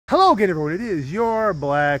Hello again, everyone. It is your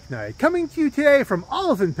Black Knight coming to you today from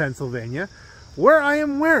Alton, Pennsylvania, where I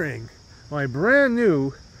am wearing my brand new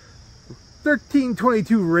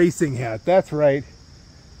 1322 racing hat. That's right.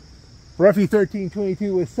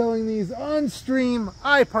 Broughy1322 was selling these on stream.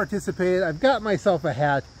 I participated. I've got myself a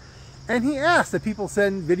hat. And he asked that people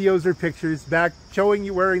send videos or pictures back showing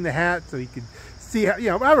you wearing the hat so you could see how,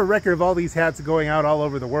 I have a record of all these hats going out all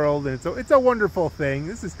over the world. And it's a wonderful thing.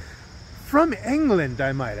 This is from England,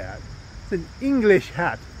 I might add. It's an English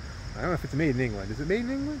hat. I don't know if it's made in England. Is it made in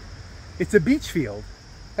England? It's a beach field.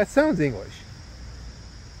 That sounds English.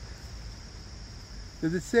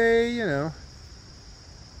 Does it say,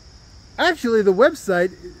 Actually, the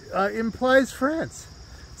website implies France.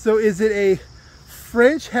 So is it a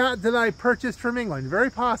French hat that I purchased from England? Very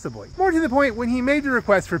possibly. More to the point, when he made the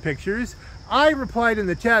request for pictures, I replied in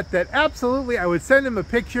the chat that absolutely I would send him a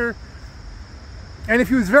picture. And if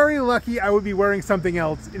he was very lucky, I would be wearing something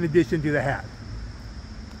else in addition to the hat.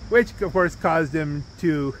 Which, of course, caused him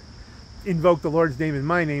to invoke the Lord's name and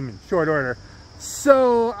my name in short order.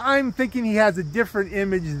 So I'm thinking he has a different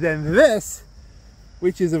image than this,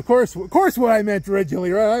 which is, of course what I meant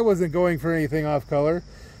originally, right? I wasn't going for anything off color.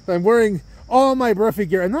 I'm wearing all my Broughy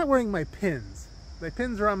gear. I'm not wearing my pins. My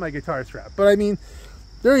pins are on my guitar strap. But I mean,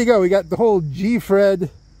 there you go. We got the whole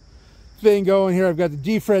G-Fred thing going here. I've got the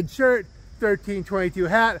G-Fred shirt, 1322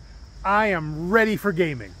 hat. I am ready for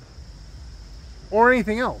gaming or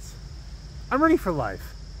anything else. I'm ready for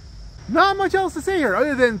life. Not much else to say here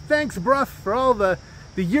other than thanks, Brough, for all the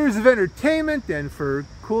years of entertainment and for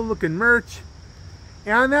cool looking merch.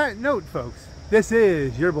 And on that note, folks, this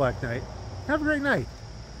is your Black Knight. Have a great night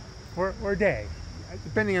or day,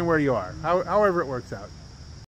 depending on where you are, however it works out.